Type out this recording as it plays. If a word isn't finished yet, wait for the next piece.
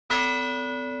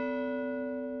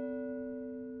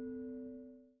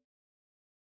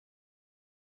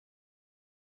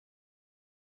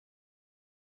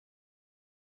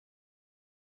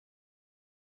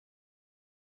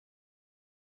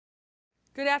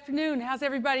Good afternoon. How's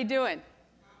everybody doing?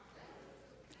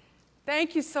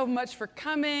 Thank you so much for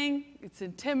coming. It's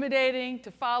intimidating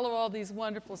to follow all these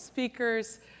wonderful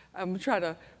speakers. I'm going to try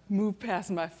to move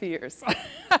past my fears.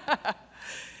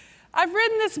 I've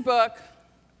written this book,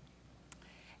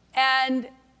 and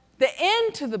the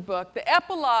end to the book, the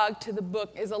epilogue to the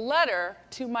book, is a letter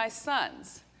to my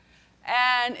sons.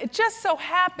 And it just so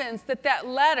happens that that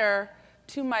letter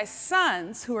to my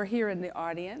sons, who are here in the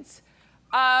audience,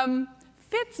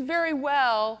 fits very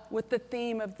well with the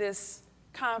theme of this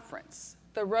conference,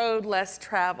 The Road Less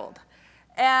Traveled.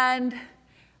 And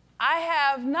I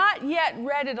have not yet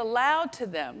read it aloud to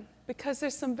them because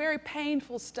there's some very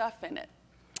painful stuff in it.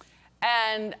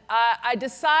 And I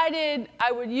decided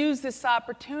I would use this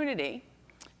opportunity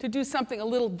to do something a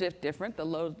little bit different,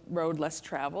 The Road Less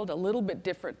Traveled, a little bit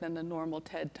different than the normal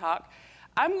TED Talk.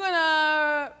 I'm going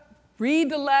to read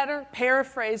the letter,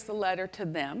 paraphrase the letter to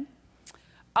them.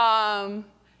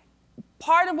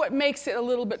 Part of what makes it a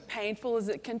little bit painful is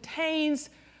it contains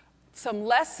some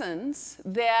lessons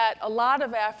that a lot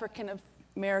of African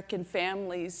American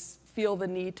families feel the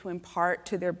need to impart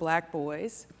to their black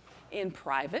boys in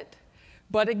private.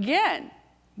 But again,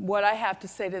 what I have to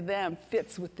say to them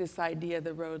fits with this idea of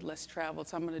the road less traveled.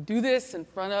 So I'm going to do this in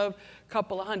front of a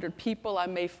couple of hundred people. I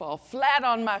may fall flat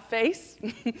on my face,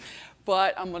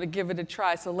 but I'm going to give it a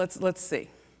try. So let's see.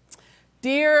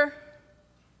 Dear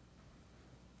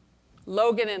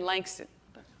Logan and Langston,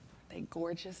 are they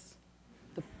gorgeous?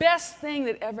 The best thing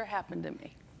that ever happened to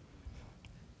me,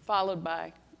 followed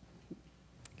by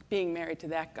being married to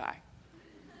that guy.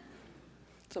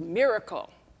 It's a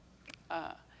miracle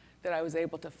that I was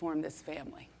able to form this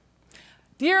family.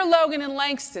 Dear Logan and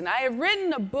Langston, I have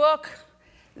written a book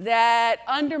that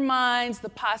undermines the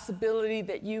possibility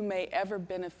that you may ever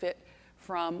benefit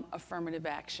from affirmative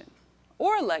action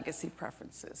or legacy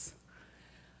preferences.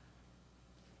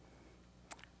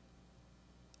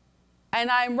 And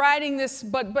I'm writing this,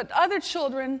 but other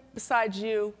children besides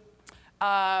you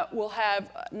will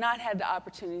have not had the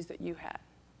opportunities that you had.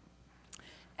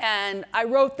 And I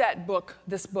wrote that book,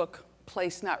 this book,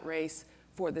 Place Not Race,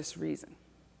 for this reason.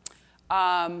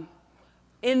 In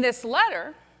this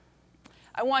letter,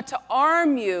 I want to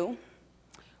arm you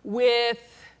with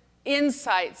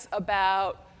insights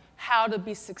about how to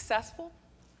be successful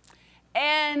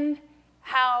and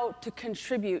how to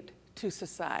contribute to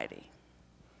society.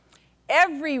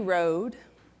 Every road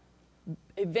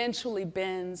eventually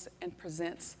bends and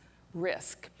presents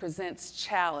risk, presents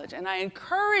challenge. And I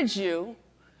encourage you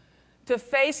to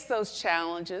face those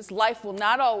challenges. Life will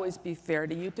not always be fair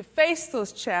to you. To face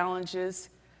those challenges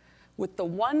with the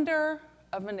wonder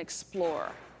of an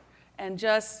explorer and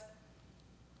just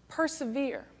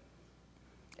persevere,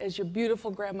 as your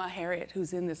beautiful Grandma Harriet,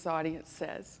 who's in this audience,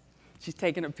 says. She's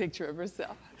taking a picture of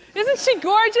herself. Isn't she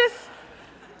gorgeous?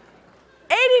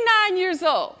 89 years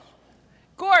old,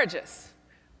 gorgeous.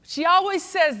 She always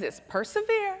says this,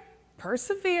 persevere,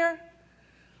 persevere.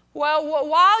 Well,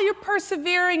 while you're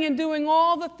persevering and doing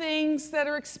all the things that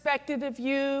are expected of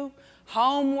you,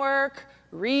 homework,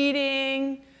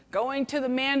 reading, going to the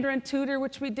Mandarin tutor,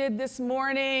 which we did this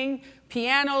morning,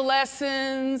 piano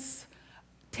lessons,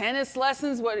 tennis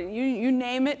lessons, you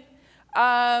name it,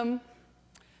 carve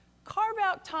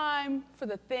out time for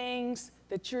the things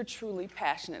that you're truly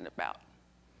passionate about.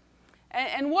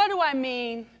 And what do I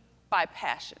mean by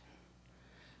passion?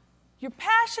 Your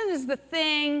passion is the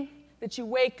thing that you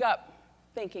wake up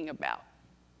thinking about,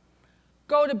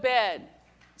 go to bed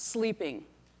sleeping,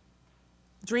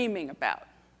 dreaming about.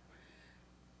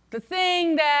 The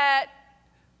thing that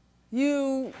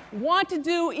you want to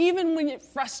do even when it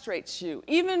frustrates you,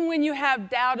 even when you have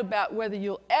doubt about whether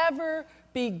you'll ever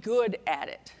be good at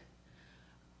it.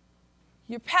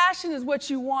 Your passion is what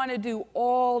you want to do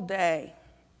all day,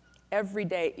 every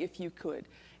day if you could.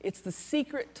 It's the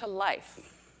secret to life.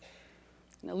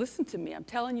 Now listen to me, I'm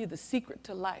telling you the secret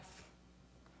to life.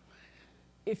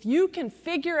 If you can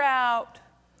figure out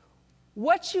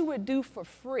what you would do for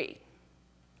free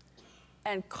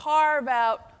and carve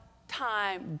out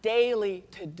time daily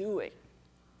to do it,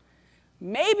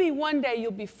 maybe one day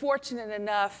you'll be fortunate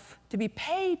enough to be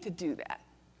paid to do that.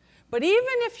 But even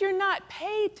if you're not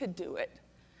paid to do it,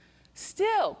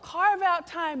 still carve out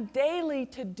time daily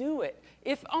to do it,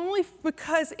 if only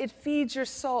because it feeds your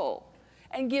soul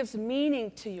and gives meaning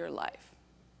to your life.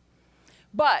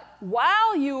 But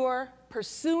while you're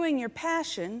pursuing your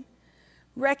passion,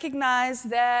 recognize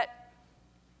that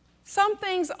some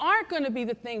things aren't going to be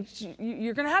the things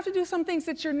you're going to have to do some things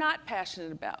that you're not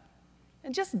passionate about.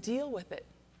 And just deal with it.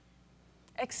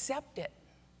 Accept it.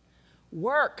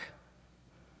 Work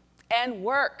and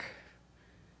work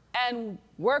and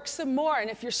work some more. And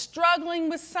if you're struggling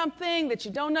with something that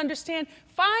you don't understand,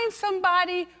 find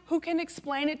somebody who can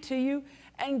explain it to you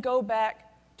and go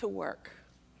back to work.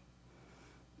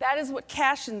 That is what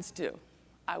Cashins do,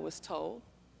 I was told.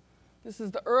 This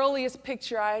is the earliest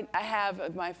picture I have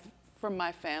of from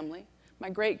my family. My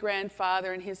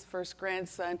great-grandfather and his first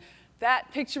grandson.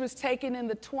 That picture was taken in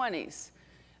the 20s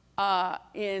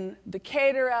in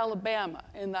Decatur, Alabama,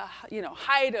 in the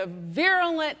height of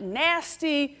virulent,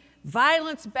 nasty,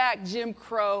 violence-backed Jim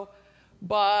Crow.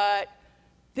 But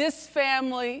this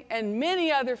family and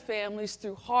many other families,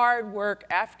 through hard work,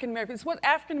 African Americans, it's what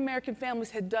African American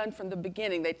families had done from the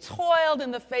beginning. They toiled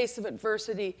in the face of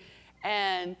adversity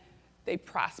and they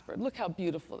prospered. Look how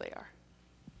beautiful they are,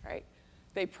 right?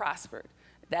 They prospered.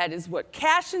 That is what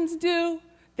Cashins do.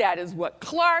 That is what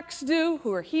Clarks do,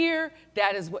 who are here.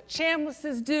 That is what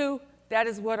Chamblises do. That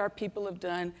is what our people have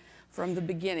done from the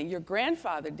beginning. Your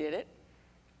grandfather did it.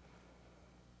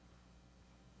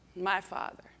 My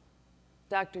father,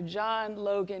 Dr. John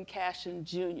Logan Cashin,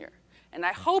 Jr. And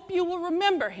I hope you will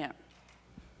remember him.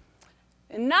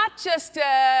 And not just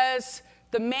as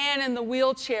the man in the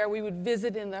wheelchair we would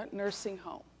visit in the nursing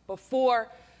home before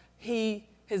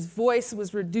his voice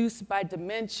was reduced by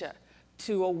dementia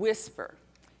to a whisper.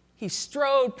 He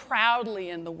strode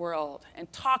proudly in the world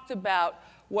and talked about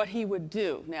what he would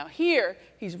do. Now here,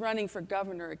 he's running for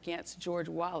governor against George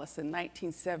Wallace in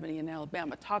 1970 in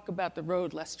Alabama. Talk about the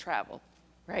road less traveled,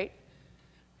 right?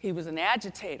 He was an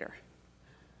agitator.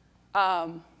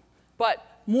 But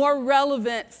more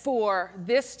relevant for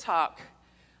this talk,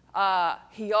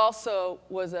 he also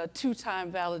was a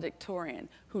two-time valedictorian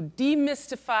who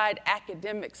demystified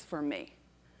academics for me.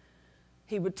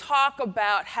 He would talk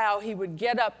about how he would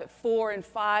get up at 4 and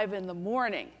 5 in the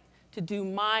morning to do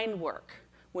mind work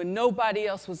when nobody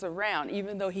else was around,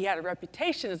 even though he had a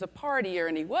reputation as a partier,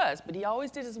 and he was, but he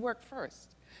always did his work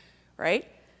first, right?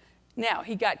 Now,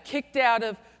 he got kicked out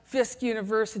of Fisk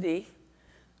University,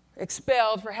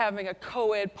 expelled for having a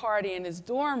co-ed party in his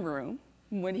dorm room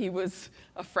when he was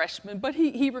a freshman, but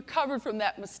he recovered from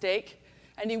that mistake,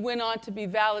 and he went on to be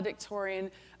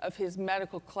valedictorian of his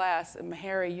medical class at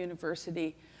Meharry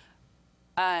University.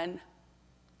 And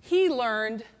he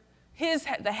learned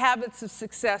the habits of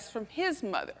success from his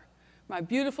mother, my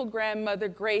beautiful grandmother,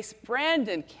 Grace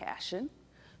Brandon Cashin,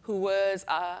 who was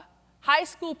a high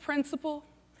school principal,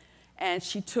 and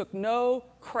she took no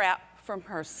crap from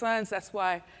her sons. That's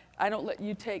why I don't let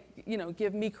you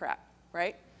give me crap,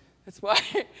 right? That's why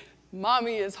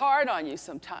mommy is hard on you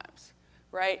sometimes,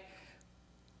 right?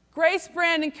 Grace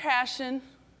Brandon Cashin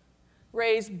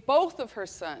raised both of her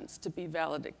sons to be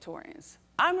valedictorians.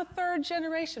 I'm a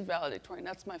third-generation valedictorian.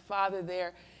 That's my father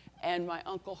there and my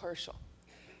Uncle Herschel.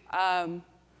 I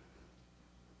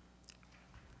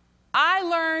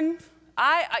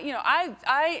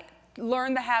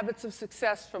learned the habits of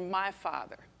success from my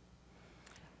father.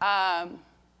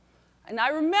 And I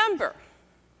remember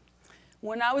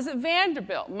when I was at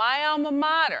Vanderbilt, my alma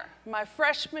mater, my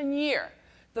freshman year,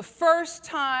 the first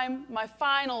time my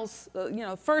finals,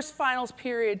 first finals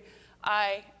period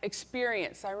I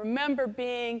experienced. I remember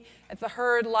being at the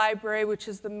Hurd Library, which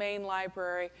is the main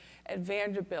library at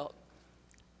Vanderbilt.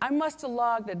 I must have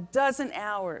logged a dozen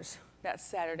hours that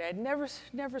Saturday. I'd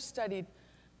never studied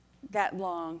that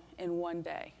long in one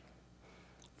day,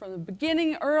 from the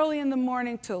beginning early in the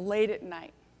morning till late at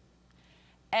night.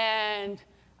 And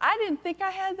I didn't think I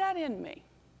had that in me.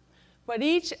 But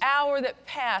each hour that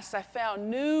passed, I found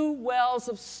new wells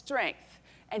of strength,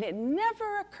 and it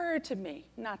never occurred to me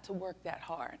not to work that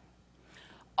hard.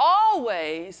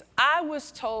 Always, I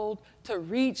was told to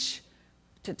reach,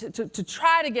 to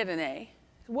try to get an A.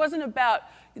 It wasn't about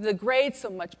the grade so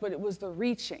much, but it was the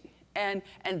reaching. And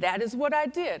that is what I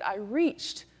did. I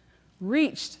reached,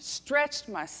 stretched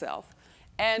myself,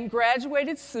 and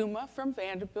graduated summa from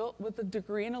Vanderbilt with a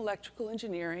degree in electrical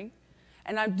engineering.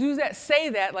 And I say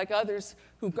that like others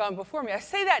who've gone before me. I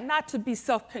say that not to be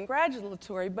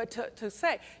self-congratulatory, but to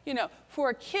say,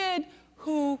 for a kid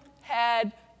who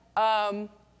had an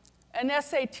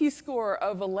SAT score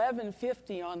of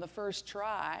 1150 on the first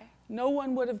try, no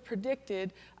one would have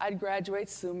predicted I'd graduate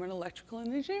summa in electrical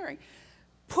engineering.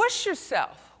 Push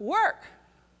yourself, work.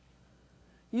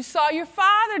 You saw your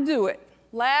father do it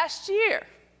last year.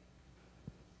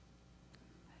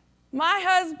 My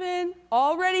husband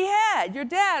already had, your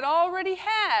dad already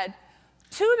had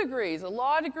 2 degrees, a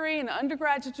law degree and an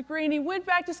undergraduate degree, and he went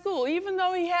back to school, even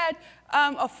though he had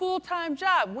a full-time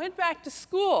job, went back to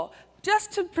school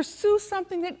just to pursue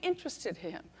something that interested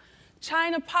him.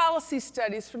 China policy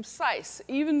studies from SAIS,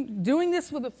 even doing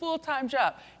this with a full-time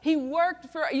job. He worked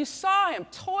you saw him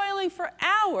toiling for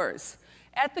hours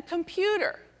at the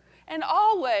computer. And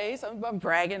always, I'm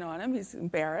bragging on him, he's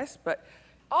embarrassed, but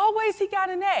always he got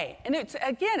an A. And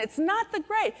it's not the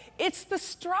grade, it's the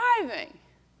striving.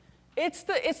 It's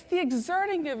the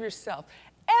exerting of yourself.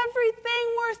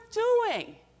 Everything worth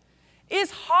doing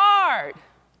is hard,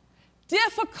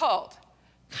 difficult,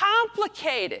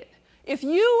 complicated. If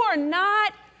you are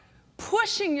not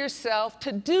pushing yourself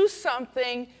to do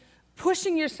something,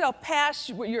 pushing yourself past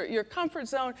your comfort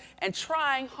zone and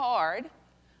trying hard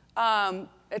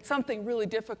at something really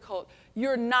difficult,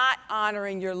 you're not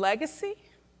honoring your legacy,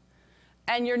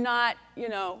 and you're not,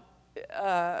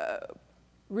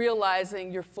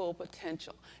 realizing your full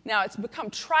potential. Now, it's become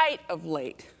trite of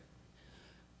late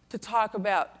to talk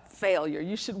about failure.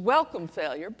 You should welcome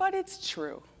failure, but it's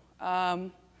true. I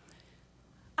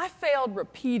failed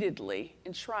repeatedly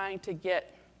in trying to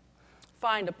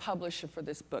find a publisher for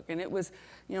this book. And it was,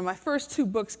 my first 2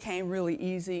 books came really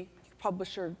easy.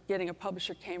 Getting a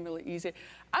publisher came really easy.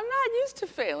 I'm not used to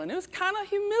failing. It was kind of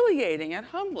humiliating and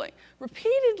humbling.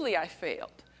 Repeatedly, I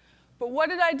failed. But what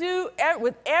did I do?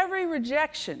 With every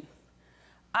rejection,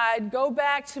 I'd go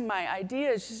back to my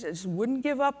ideas, just wouldn't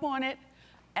give up on it.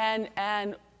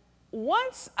 And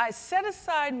once I set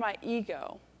aside my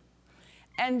ego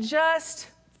and just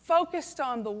focused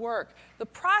on the work, the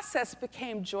process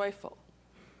became joyful.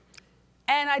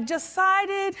 And I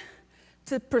decided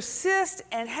to persist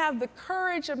and have the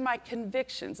courage of my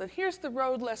convictions. And here's the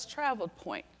road less traveled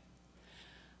point.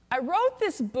 I wrote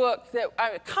this book that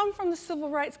I come from the civil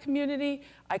rights community.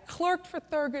 I clerked for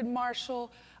Thurgood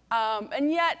Marshall. And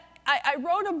yet, I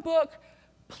wrote a book,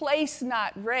 Place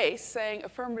Not Race, saying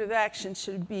affirmative action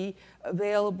should be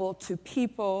available to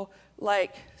people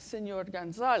like Senor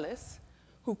Gonzalez,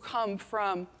 who come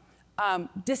from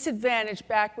disadvantaged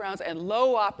backgrounds and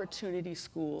low opportunity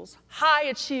schools, high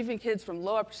achieving kids from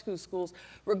low opportunity schools,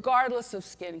 regardless of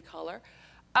skin color.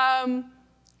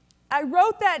 I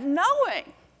wrote that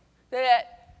knowing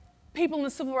that people in the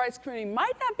civil rights community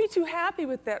might not be too happy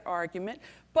with that argument,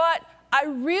 but I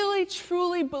really,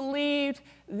 truly believed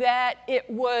that it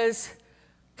was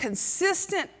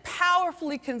consistent,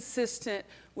 powerfully consistent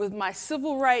with my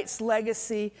civil rights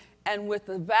legacy and with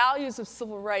the values of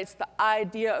civil rights, the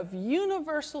idea of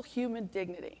universal human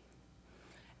dignity,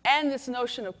 and this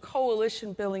notion of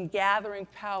coalition building, gathering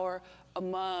power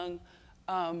among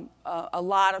a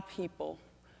lot of people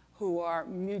who are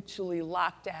mutually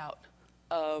locked out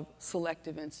of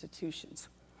selective institutions.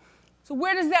 So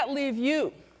where does that leave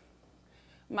you,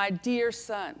 my dear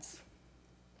sons?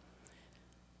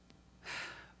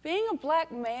 Being a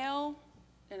black male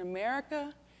in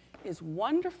America is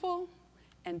wonderful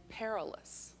and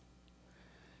perilous.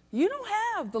 You don't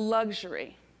have the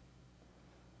luxury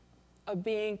of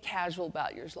being casual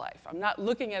about your life. I'm not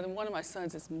looking at him. One of my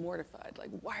sons is mortified, like,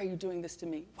 why are you doing this to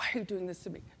me? Why are you doing this to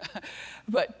me?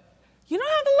 But you don't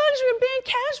have the luxury of being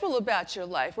casual about your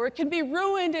life, or it can be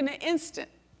ruined in an instant.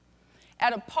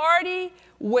 At a party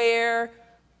where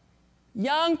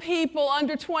young people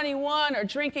under 21 are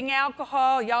drinking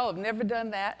alcohol, y'all have never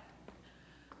done that,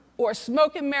 or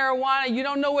smoking marijuana, you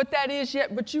don't know what that is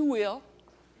yet, but you will.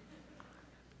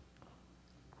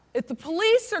 If the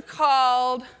police are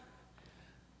called,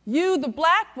 you, the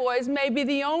black boys, may be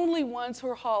the only ones who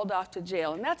are hauled off to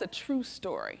jail. And that's a true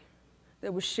story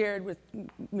that was shared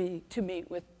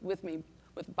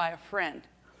by a friend.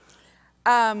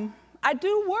 I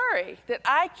do worry that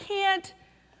I can't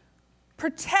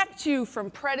protect you from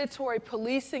predatory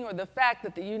policing or the fact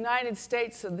that the United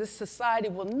States of this society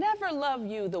will never love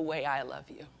you the way I love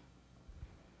you.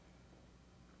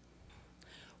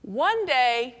 One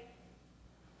day,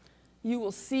 you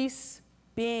will cease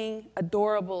being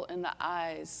adorable in the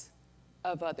eyes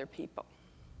of other people.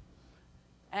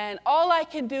 And all I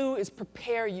can do is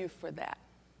prepare you for that.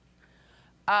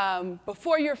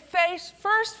 Before your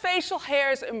first facial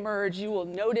hairs emerge, you will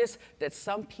notice that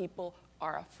some people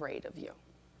are afraid of you.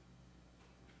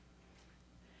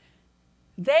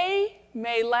 They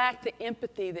may lack the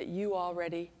empathy that you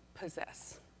already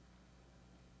possess.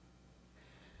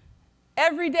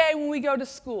 Every day when we go to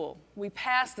school, we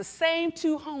pass the same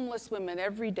 2 homeless women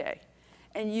every day.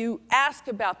 And you ask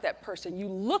about that person. You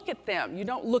look at them. You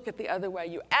don't look at the other way.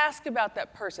 You ask about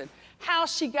that person, how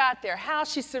she got there, how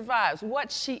she survives,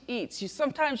 what she eats.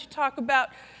 Sometimes you talk about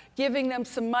giving them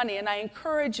some money, and I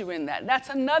encourage you in that. That's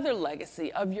another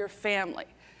legacy of your family.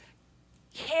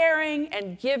 Caring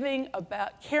and caring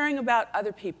about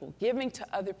other people, giving to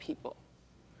other people.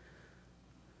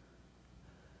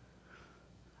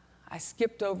 I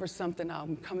skipped over something.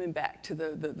 I'm coming back to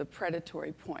the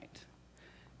predatory point.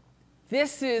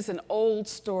 This is an old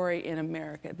story in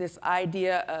America, this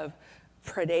idea of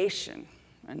predation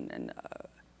and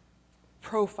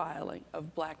profiling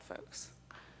of black folks.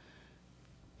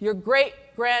 Your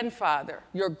great-grandfather,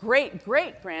 your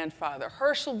great-great-grandfather,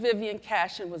 Herschel Vivian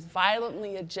Cashin, was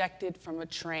violently ejected from a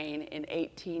train in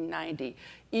 1890,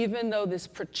 even though this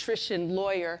patrician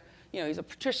lawyer, he's a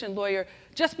patrician lawyer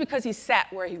just because he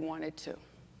sat where he wanted to.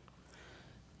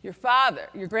 Your father,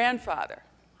 your grandfather,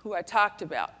 who I talked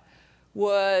about,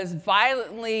 was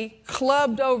violently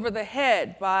clubbed over the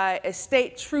head by a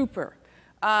state trooper,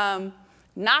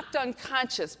 knocked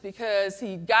unconscious because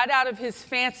he got out of his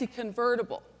fancy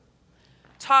convertible,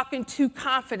 talking too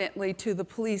confidently to the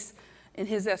police in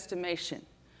his estimation.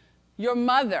 Your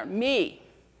mother, me,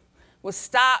 was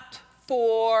stopped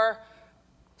for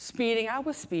speeding. I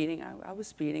was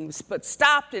speeding, but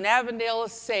stopped in Avondale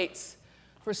Estates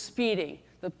for speeding.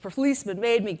 The policeman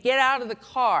made me get out of the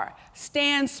car,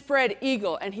 stand spread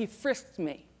eagle, and he frisked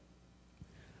me.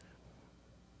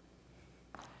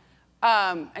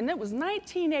 And it was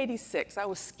 1986. I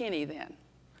was skinny then.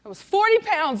 I was 40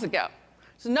 pounds ago.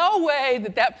 There's no way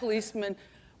that that policeman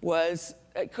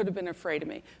could have been afraid of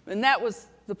me. And that was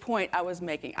the point I was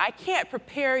making. I can't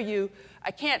prepare you,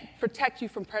 I can't protect you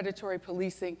from predatory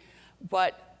policing,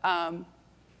 but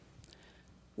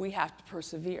we have to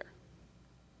persevere.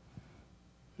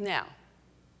 Now,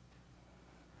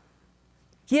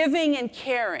 giving and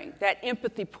caring, that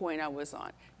empathy point I was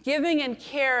on. Giving and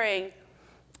caring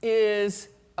is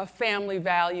a family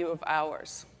value of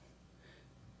ours.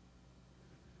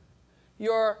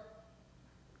 Your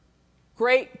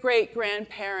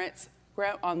great-great-grandparents,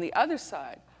 on the other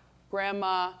side,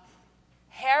 Grandma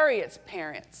Harriet's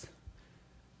parents,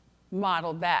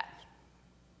 modeled that.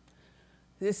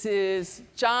 This is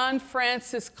John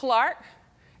Francis Clark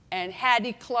and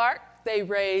Hattie Clark. They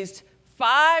raised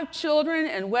 5 children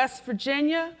in West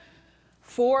Virginia.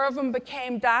 4 of them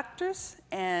became doctors,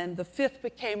 and the 5th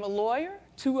became a lawyer.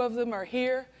 2 of them are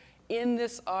here in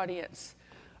this audience.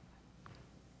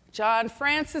 John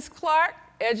Francis Clark,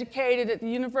 educated at the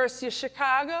University of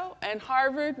Chicago and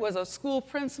Harvard, was a school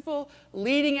principal,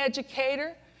 leading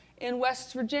educator in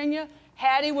West Virginia.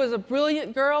 Hattie was a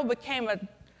brilliant girl, became a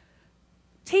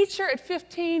teacher at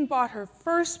 15, bought her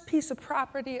first piece of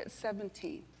property at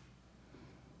 17.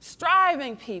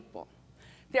 Striving people.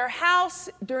 Their house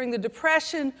during the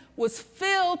Depression was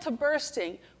filled to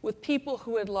bursting with people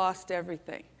who had lost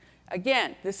everything.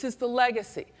 Again, this is the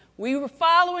legacy. We were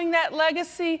following that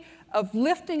legacy of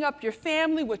lifting up your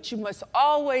family, which you must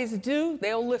always do.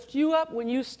 They'll lift you up when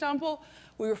you stumble.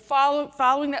 We were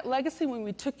following that legacy when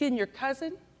we took in your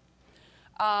cousin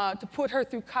to put her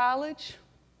through college.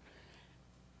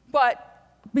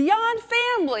 But beyond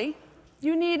family,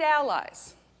 you need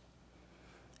allies.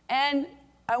 And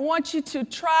I want you to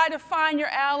try to find your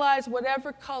allies,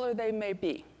 whatever color they may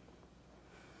be.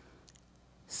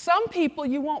 Some people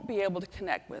you won't be able to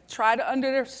connect with. Try to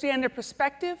understand their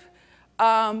perspective,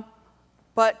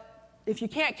 but if you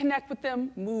can't connect with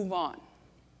them, move on.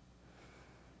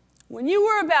 When you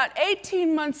were about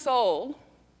 18 months old,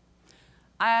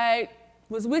 I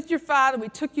was with your father. We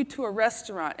took you to a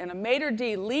restaurant, and a maitre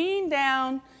d' leaned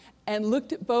down and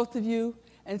looked at both of you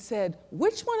and said,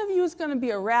 which one of you is going to be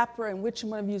a rapper and which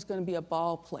one of you is going to be a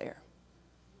ball player?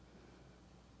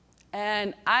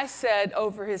 And I said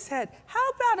over his head, how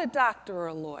about a doctor or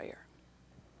a lawyer?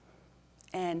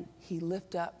 And he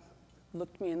lifted up,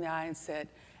 looked me in the eye and said,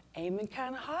 aiming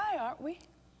kind of high, aren't we?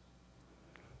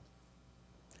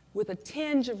 With a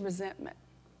tinge of resentment.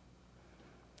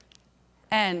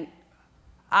 And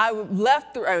I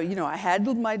left, I had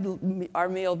our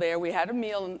meal there. We had a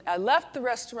meal, and I left the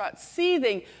restaurant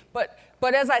seething. But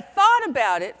as I thought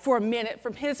about it for a minute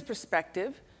from his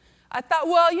perspective, I thought,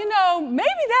 well, maybe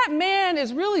that man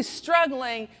is really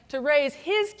struggling to raise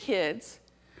his kids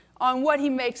on what he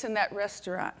makes in that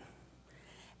restaurant.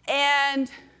 And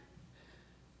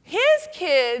his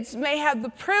kids may have the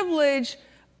privilege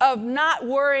of not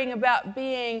worrying about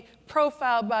being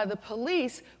profiled by the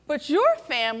police, but your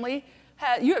family,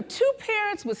 you have 2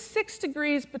 parents with 6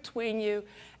 degrees between you,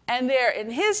 and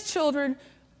his children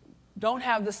don't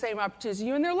have the same opportunities as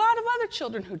you, and there are a lot of other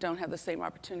children who don't have the same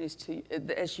opportunities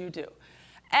as you do.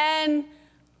 And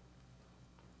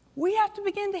we have to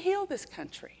begin to heal this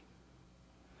country.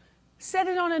 Set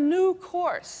it on a new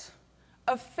course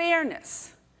of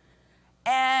fairness.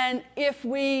 And if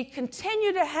we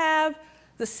continue to have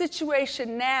the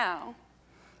situation now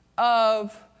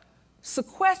of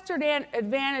sequestered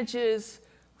advantages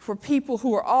for people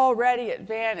who are already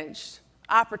advantaged,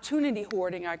 opportunity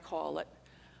hoarding, I call it,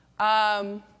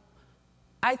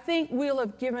 I think we'll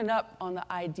have given up on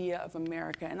the idea of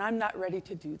America, and I'm not ready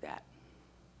to do that.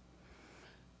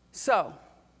 So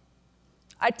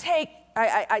I take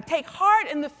take heart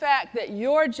in the fact that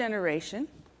your generation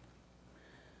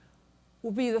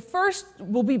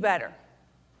will be better.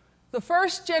 The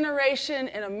first generation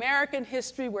in American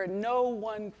history where no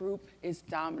one group is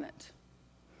dominant.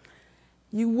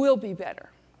 You will be better.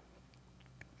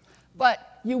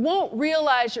 But you won't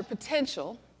realize your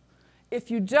potential if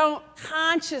you don't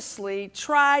consciously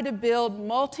try to build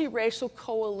multiracial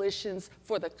coalitions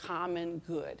for the common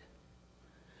good.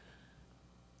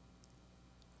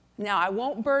 Now, I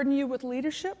won't burden you with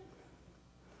leadership,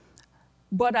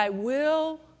 but I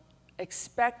will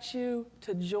expect you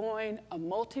to join a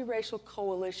multiracial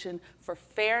coalition for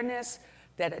fairness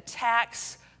that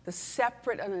attacks the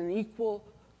separate and unequal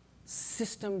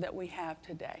system that we have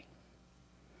today.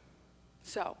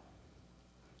 So,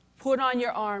 put on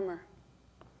your armor.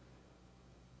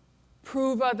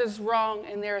 Prove others wrong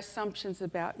in their assumptions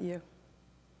about you.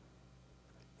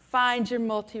 Find your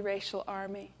multiracial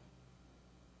army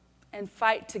and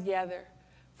fight together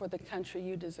for the country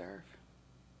you deserve.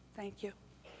 Thank you.